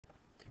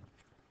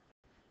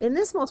In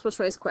this multiple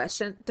choice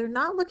question, they're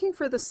not looking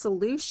for the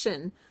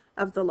solution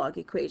of the log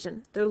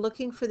equation. They're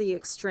looking for the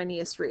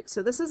extraneous root.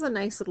 So this is a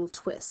nice little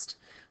twist.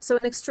 So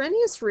an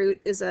extraneous root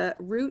is a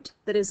root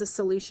that is a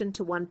solution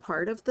to one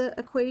part of the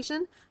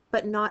equation,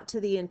 but not to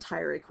the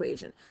entire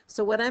equation.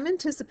 So what I'm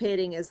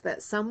anticipating is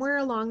that somewhere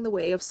along the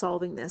way of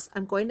solving this,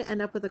 I'm going to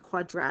end up with a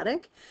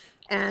quadratic.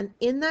 And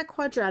in that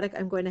quadratic,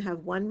 I'm going to have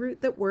one root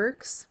that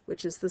works,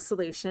 which is the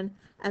solution,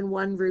 and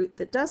one root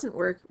that doesn't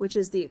work, which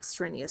is the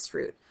extraneous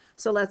root.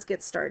 So let's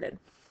get started.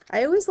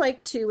 I always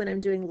like to, when I'm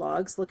doing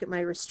logs, look at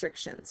my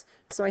restrictions.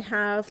 So I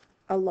have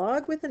a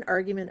log with an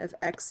argument of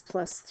x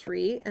plus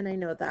 3, and I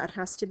know that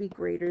has to be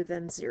greater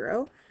than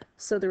 0.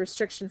 So the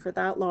restriction for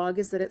that log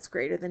is that it's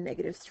greater than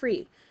negative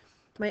 3.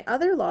 My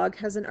other log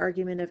has an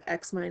argument of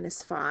x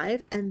minus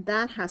 5, and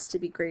that has to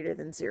be greater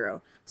than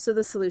 0. So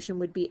the solution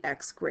would be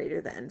x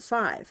greater than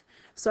 5.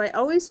 So I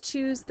always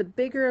choose the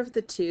bigger of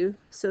the two,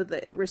 so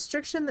the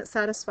restriction that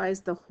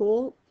satisfies the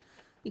whole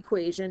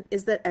equation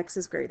is that x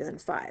is greater than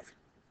 5.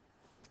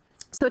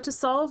 So to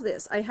solve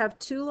this, I have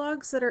two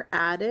logs that are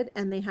added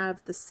and they have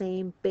the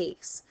same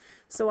base.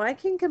 So I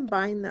can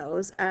combine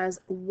those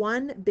as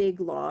one big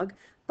log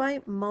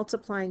by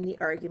multiplying the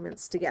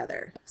arguments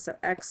together. So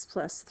x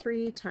plus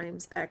 3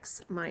 times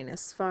x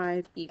minus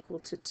 5 equal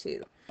to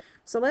 2.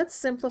 So let's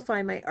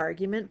simplify my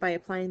argument by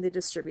applying the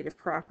distributive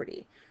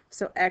property.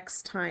 So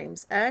x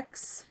times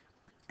x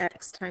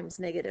times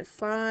negative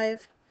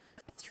 5,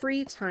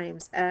 3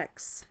 times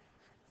x,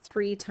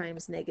 3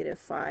 times negative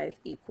 5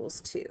 equals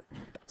 2.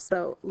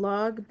 So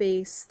log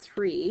base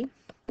 3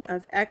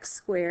 of x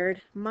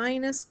squared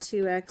minus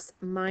 2x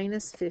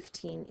minus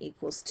 15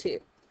 equals 2.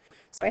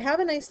 So I have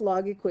a nice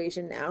log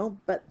equation now,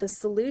 but the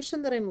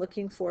solution that I'm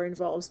looking for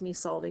involves me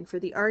solving for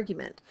the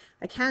argument.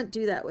 I can't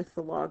do that with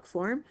the log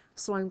form,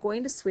 so I'm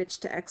going to switch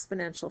to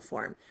exponential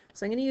form.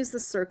 So I'm going to use the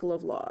circle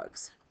of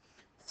logs.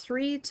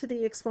 3 to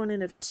the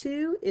exponent of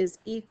 2 is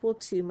equal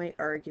to my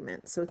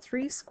argument. So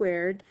 3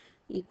 squared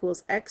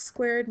equals x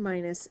squared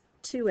minus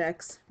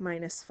 2x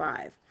minus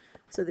 5.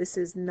 So this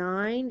is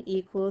 9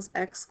 equals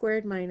x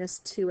squared minus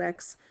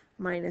 2x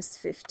minus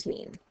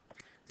 15.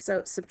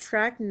 So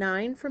subtract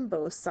 9 from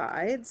both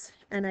sides,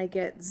 and I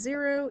get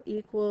 0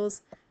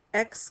 equals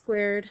x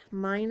squared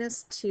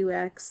minus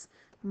 2x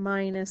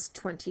minus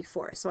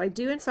 24. So I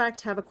do in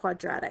fact have a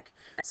quadratic.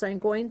 So I'm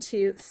going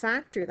to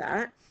factor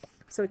that.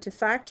 So to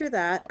factor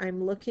that,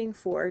 I'm looking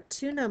for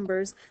two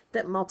numbers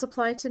that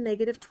multiply to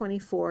negative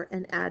 24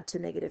 and add to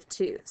negative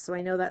 2. So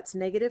I know that's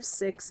negative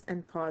 6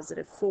 and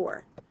positive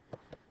 4.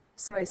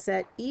 So I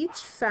set each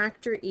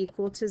factor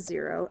equal to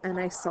 0 and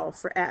I solve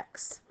for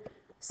x.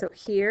 So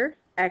here,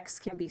 x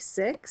can be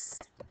 6.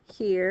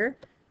 Here,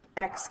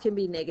 x can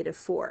be negative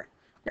 4.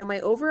 Now my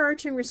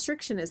overarching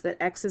restriction is that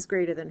x is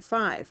greater than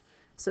 5.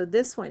 So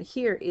this one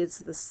here is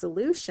the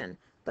solution.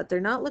 But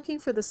they're not looking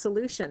for the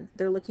solution.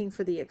 They're looking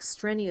for the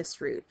extraneous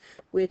root,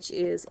 which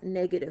is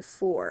negative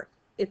 4.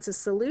 It's a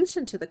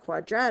solution to the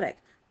quadratic,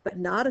 but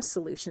not a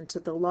solution to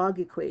the log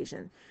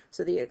equation.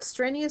 So the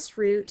extraneous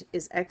root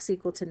is x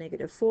equal to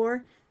negative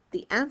 4.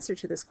 The answer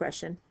to this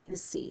question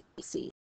is C.